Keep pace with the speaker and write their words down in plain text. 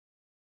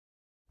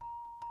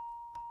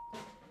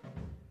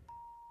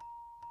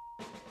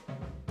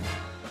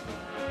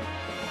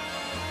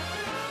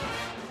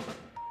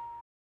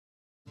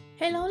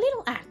Hello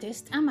little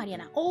artists, I'm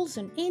Mariana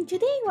Olson and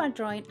today we are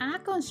drawing a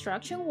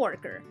construction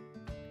worker.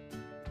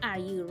 Are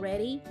you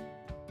ready?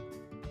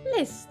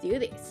 Let's do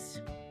this!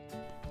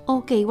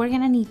 Okay, we're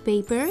gonna need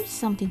paper,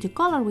 something to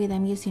color with,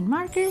 I'm using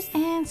markers,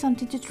 and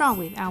something to draw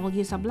with. I will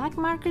use a black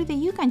marker that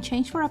you can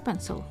change for a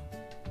pencil.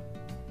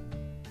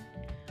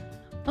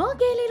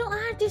 Okay little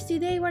artists,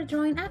 today we're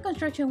drawing a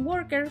construction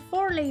worker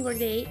for Labor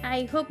Day.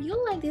 I hope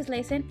you like this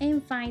lesson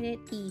and find it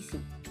easy.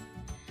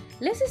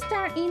 Let's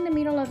start in the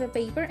middle of the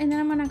paper and then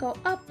I'm gonna go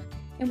up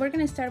and we're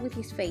gonna start with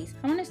his face.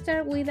 I'm gonna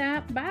start with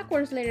a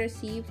backwards letter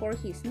C for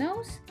his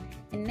nose,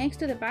 and next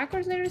to the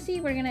backwards letter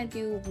C we're gonna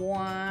do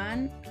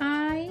one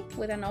eye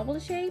with an oval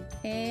shape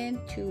and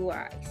two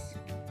eyes.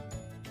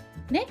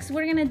 Next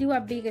we're gonna do a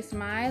big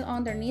smile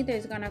underneath that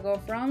is gonna go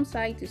from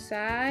side to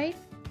side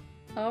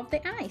of the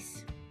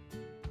eyes.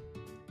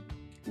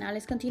 Now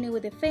let's continue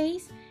with the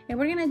face and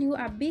we're gonna do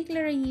a big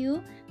letter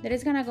U that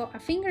is gonna go a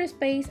finger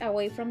space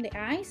away from the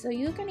eye, so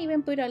you can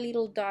even put a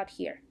little dot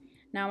here.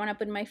 Now I wanna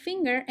put my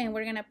finger and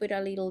we're gonna put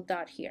a little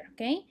dot here,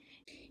 okay?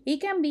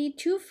 It can be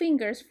 2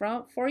 fingers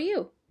for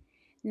you.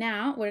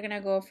 Now we're gonna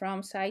go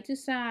from side to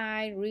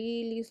side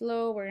really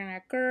slow. We're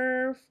gonna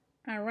curve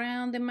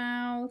around the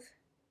mouth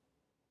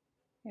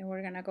and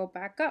we're gonna go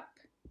back up.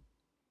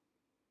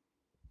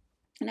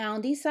 Now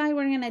on this side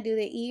we're gonna do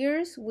the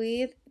ears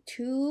with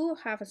 2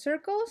 half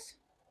circles.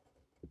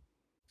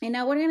 And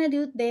now we're gonna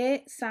do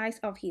the size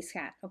of his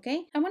hat,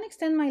 okay? I wanna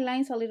extend my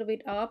lines a little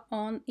bit up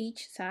on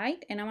each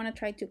side and I wanna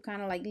try to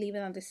kind of like leave it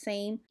on the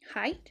same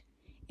height.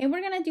 And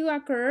we're gonna do a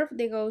curve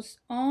that goes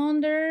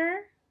under,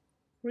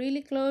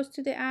 really close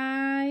to the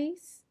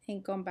eyes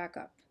and come back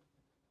up.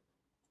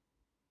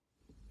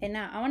 And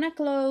now I wanna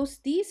close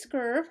this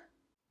curve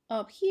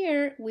up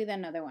here with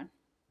another one.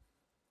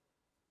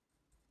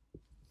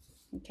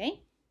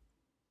 Okay?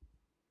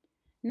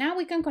 Now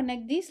we can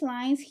connect these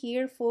lines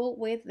here full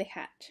with the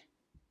hat.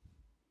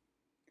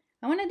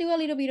 I want to do a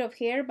little bit of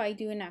hair by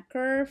doing a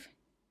curve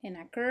and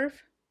a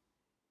curve.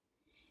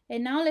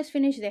 And now let's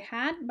finish the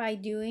hat by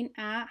doing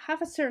a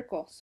half a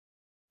circle.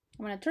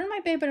 I'm going to turn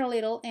my paper a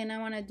little and I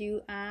want to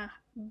do a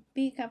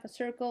big half a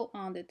circle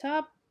on the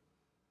top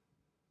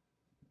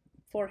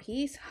for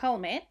his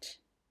helmet.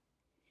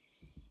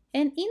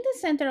 And in the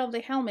center of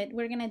the helmet,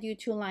 we're going to do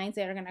 2 lines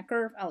that are going to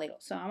curve a little.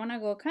 So I want to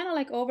go kind of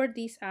like over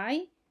this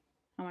eye.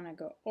 I want to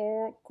go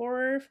or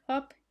curve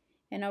up,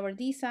 and over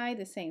this side,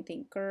 the same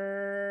thing,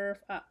 curve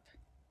up.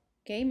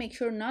 Okay, make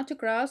sure not to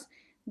cross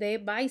the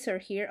visor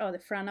here or the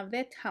front of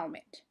the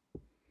helmet.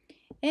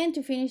 And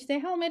to finish the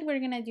helmet, we're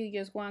gonna do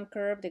just one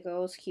curve that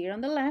goes here on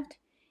the left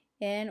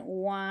and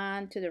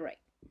one to the right.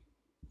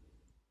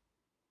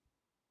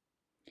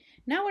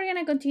 Now we're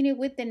gonna continue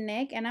with the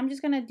neck, and I'm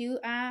just gonna do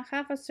a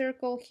half a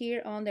circle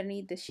here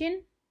underneath the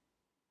chin.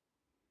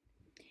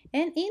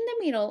 And in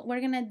the middle,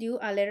 we're gonna do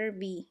a letter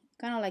V,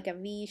 kind of like a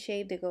V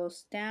shape that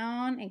goes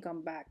down and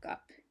come back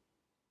up.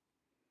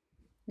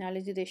 Now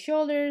let's do the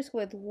shoulders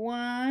with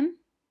 1,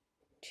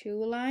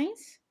 2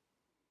 lines.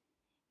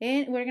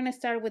 And we're gonna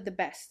start with the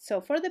best.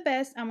 So for the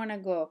best, I'm gonna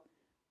go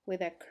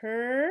with a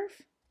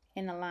curve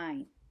and a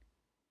line.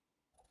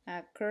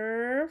 A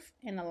curve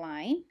and a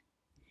line.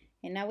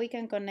 And now we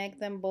can connect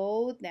them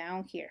both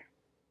down here.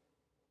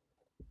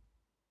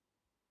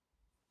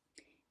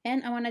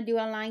 And I wanna do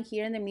a line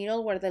here in the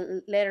middle where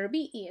the letter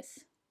B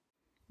is.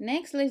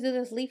 Next, let's do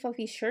the sleeve of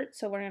his shirt.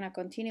 So we're gonna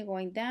continue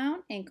going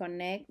down and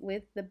connect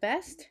with the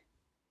best.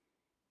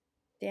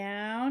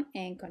 Down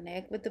and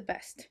connect with the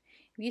best.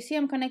 You see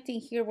I'm connecting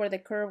here where the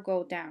curve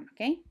go down,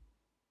 okay?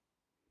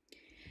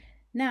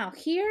 Now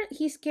here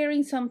he's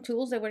carrying some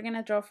tools that we're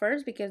gonna draw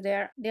first because they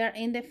are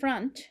in the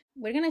front.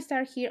 We're gonna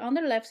start here on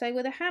the left side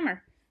with a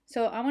hammer.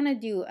 So I wanna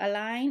do a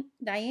line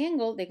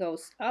diagonal that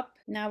goes up.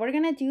 Now we're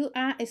gonna do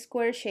a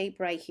square shape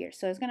right here.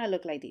 So it's gonna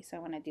look like this. I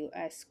wanna do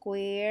a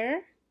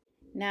square.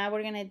 Now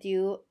we're gonna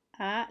do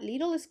a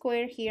little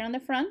square here on the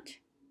front.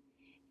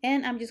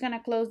 And I'm just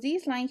gonna close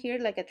this line here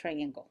like a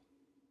triangle.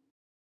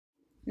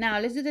 Now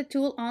let's do the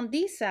tool on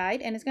this side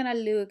and it's gonna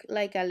look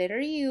like a letter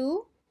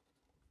U.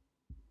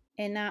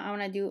 And now I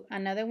wanna do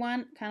another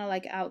one kind of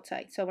like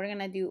outside. So we're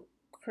gonna do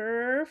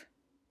curve,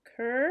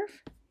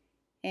 curve,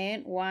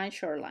 and one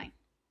short line.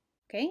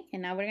 Okay,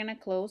 and now we're gonna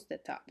close the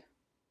top.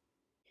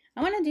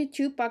 I wanna do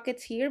 2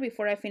 pockets here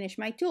before I finish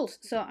my tools.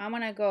 So I'm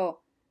gonna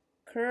go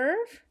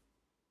curve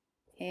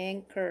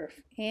and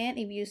curve. And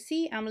if you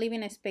see, I'm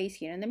leaving a space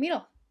here in the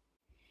middle.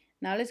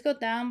 Now let's go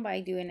down by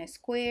doing a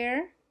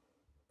square.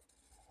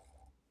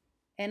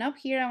 And up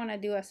here, I want to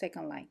do a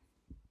second line.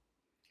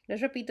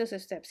 Let's repeat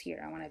those steps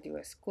here. I want to do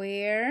a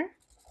square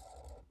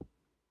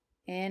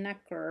and a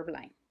curve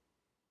line.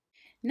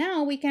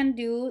 Now we can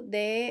do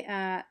the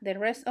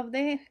rest of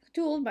the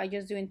tool by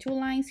just doing 2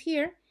 lines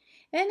here.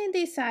 And in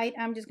this side,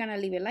 I'm just going to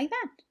leave it like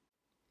that.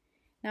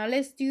 Now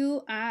let's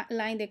do a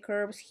line that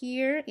curves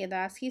here. Yeah,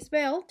 that's his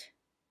belt.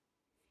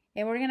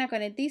 And we're going to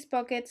connect these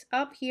pockets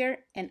up here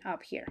and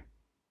up here.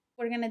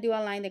 We're going to do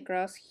a line that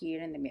crosses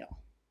here in the middle.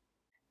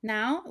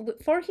 Now,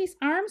 for his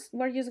arms,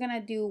 we're just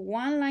gonna do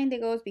one line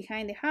that goes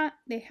behind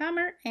the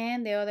hammer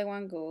and the other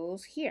one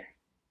goes here.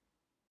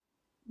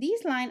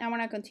 This line, I'm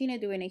gonna continue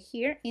doing it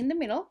here in the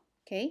middle,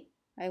 okay?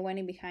 I went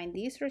in behind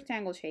this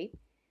rectangle shape.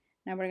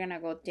 Now we're gonna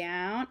go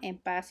down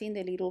and pass in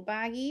the little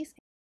baggies.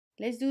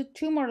 Let's do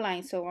 2 more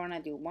lines. So we're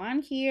gonna do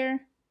one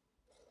here,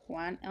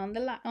 one on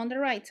the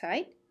right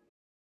side.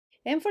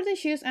 And for the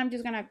shoes, I'm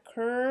just gonna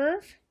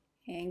curve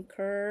and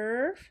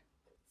curve.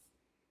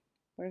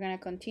 We're gonna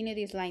continue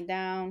this line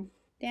down,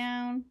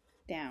 down,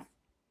 down.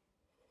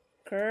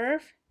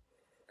 Curve,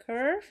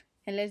 curve,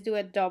 and let's do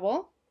a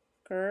double.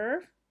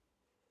 Curve,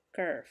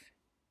 curve.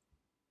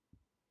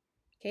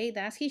 Okay,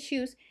 that's his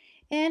shoes.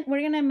 And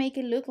we're gonna make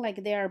it look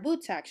like they are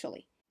boots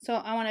actually. So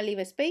I wanna leave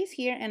a space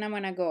here and I'm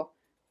gonna go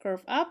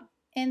curve up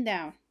and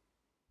down,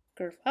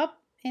 curve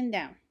up and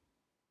down.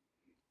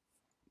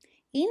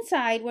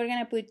 Inside, we're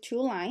gonna put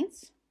 2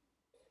 lines.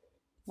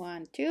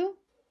 1, 2,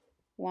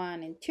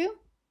 1 and 2.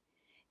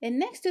 And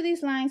next to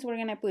these lines, we're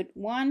gonna put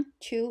 1,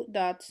 2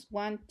 dots,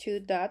 1, 2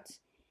 dots.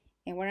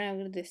 And we're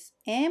gonna do this,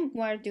 and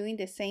we're doing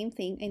the same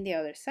thing in the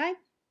other side.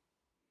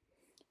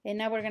 And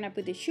now we're gonna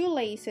put the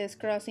shoelaces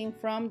crossing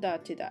from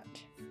dot to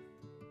dot.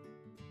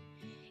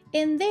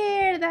 And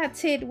there,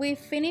 that's it. We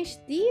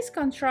finished this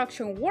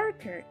construction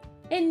worker.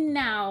 And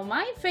now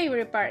my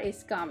favorite part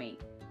is coming.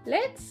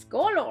 Let's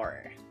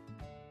color.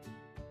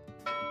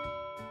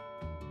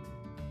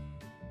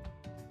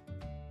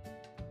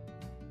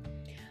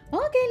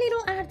 Okay,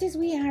 little artists,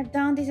 we are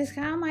done. This is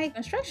how my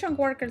construction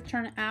worker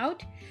turned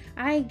out.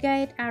 I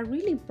get a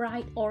really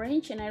bright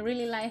orange and I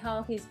really like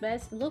how his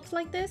vest looks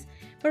like this.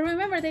 But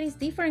remember, there is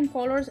different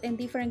colors and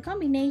different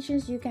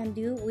combinations you can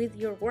do with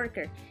your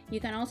worker. You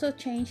can also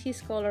change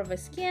his color of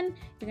skin.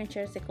 You can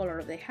change the color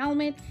of the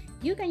helmet.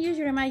 You can use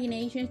your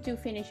imagination to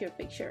finish your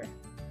picture.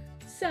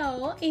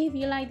 So, if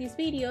you like this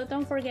video,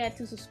 don't forget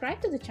to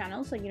subscribe to the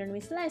channel so you don't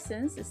miss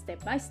lessons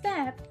step by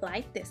step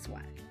like this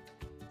one.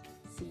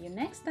 See you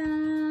next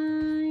time!